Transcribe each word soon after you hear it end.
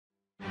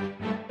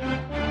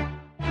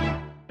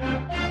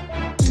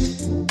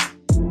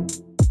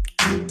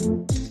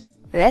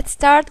Let's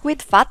start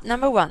with fact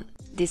number 1.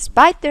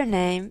 Despite their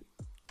name,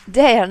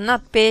 they are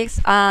not pigs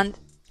and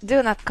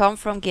do not come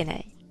from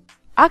Guinea.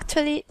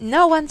 Actually,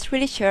 no one's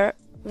really sure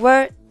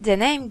where the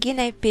name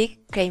guinea pig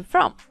came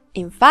from.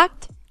 In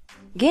fact,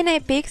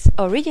 guinea pigs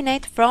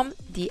originate from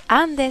the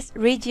Andes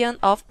region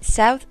of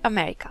South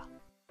America.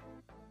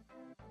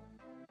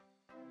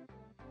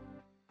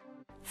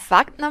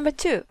 Fact number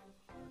 2.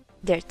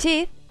 Their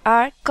teeth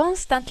are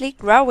constantly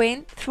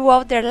growing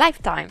throughout their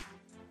lifetime.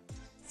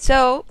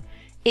 So,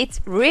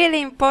 it's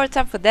really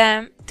important for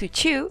them to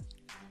chew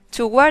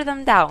to wear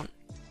them down.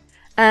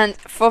 And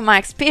from my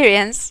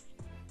experience,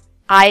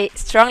 I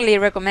strongly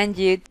recommend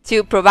you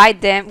to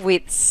provide them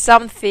with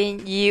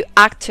something you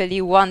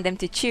actually want them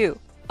to chew.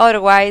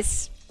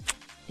 Otherwise,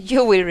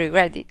 you will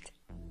regret it.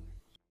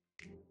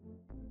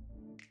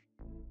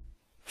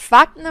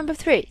 Fact number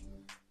 3.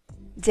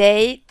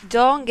 They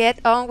don't get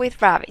on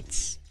with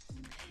rabbits.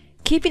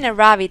 Keeping a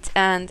rabbit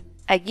and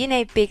a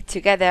guinea pig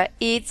together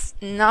is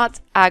not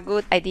a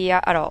good idea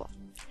at all.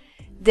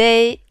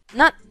 They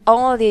not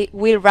only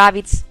will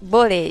rabbits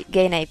bully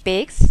guinea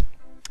pigs,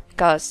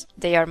 because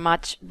they are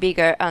much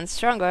bigger and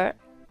stronger,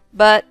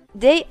 but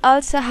they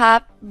also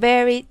have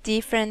very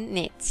different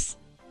needs.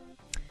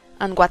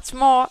 And what's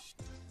more,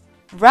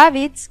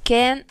 rabbits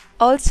can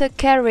also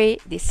carry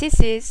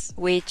diseases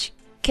which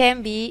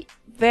can be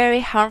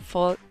very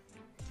harmful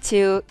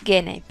to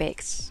guinea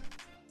pigs.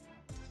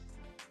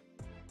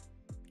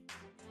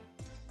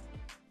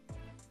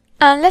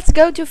 And let's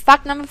go to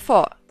fact number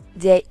 4.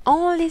 They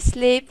only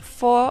sleep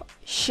for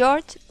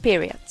short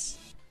periods.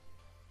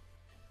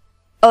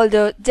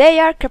 Although they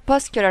are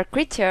crepuscular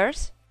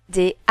creatures,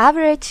 the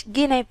average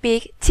guinea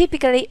pig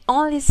typically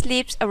only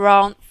sleeps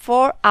around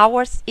 4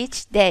 hours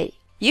each day,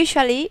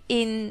 usually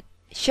in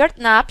short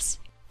naps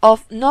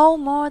of no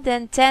more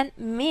than 10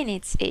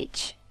 minutes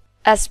each.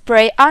 As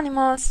prey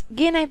animals,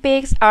 guinea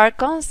pigs are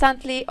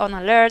constantly on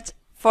alert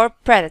for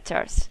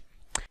predators,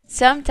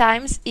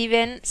 sometimes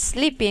even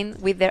sleeping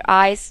with their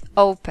eyes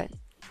open.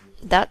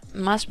 That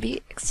must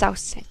be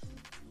exhausting.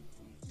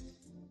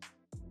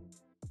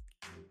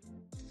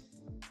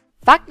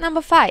 Fact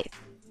number 5.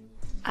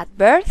 At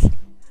birth,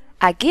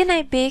 a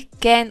guinea pig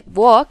can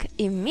walk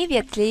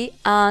immediately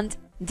and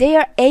they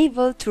are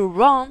able to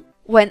run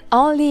when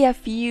only a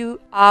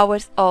few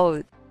hours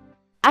old.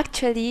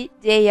 Actually,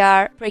 they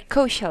are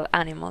precocial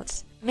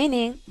animals,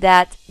 meaning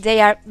that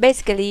they are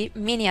basically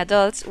mini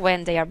adults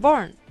when they are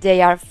born.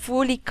 They are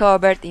fully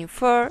covered in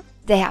fur,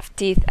 they have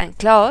teeth and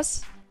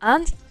claws,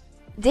 and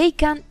they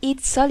can eat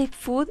solid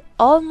food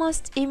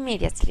almost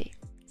immediately,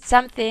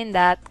 something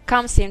that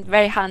comes in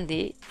very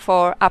handy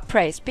for a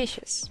prey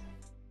species.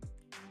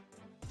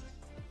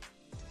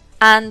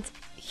 And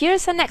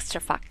here's an extra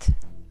fact.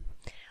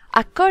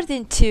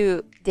 According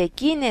to the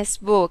Guinness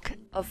Book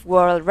of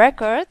World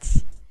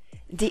Records,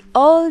 the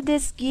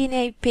oldest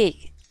guinea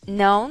pig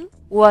known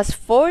was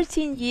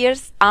 14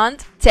 years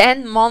and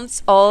 10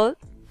 months old,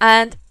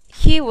 and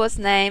he was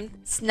named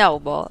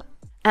Snowball.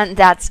 And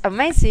that's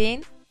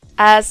amazing,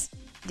 as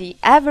the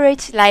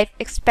average life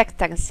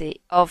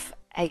expectancy of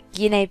a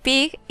guinea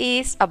pig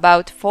is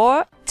about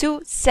 4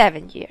 to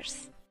 7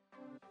 years.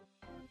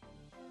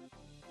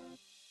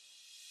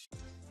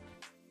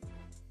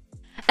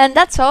 And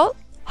that's all.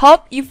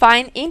 Hope you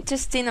find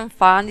interesting and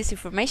fun this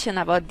information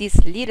about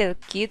these little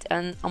cute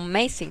and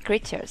amazing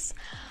creatures.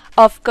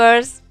 Of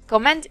course,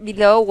 comment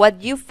below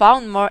what you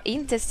found more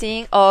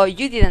interesting or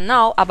you didn't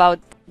know about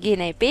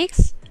guinea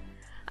pigs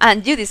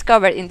and you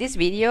discovered in this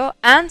video,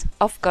 and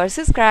of course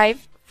subscribe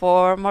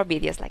for more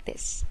videos like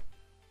this.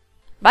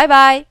 Bye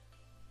bye!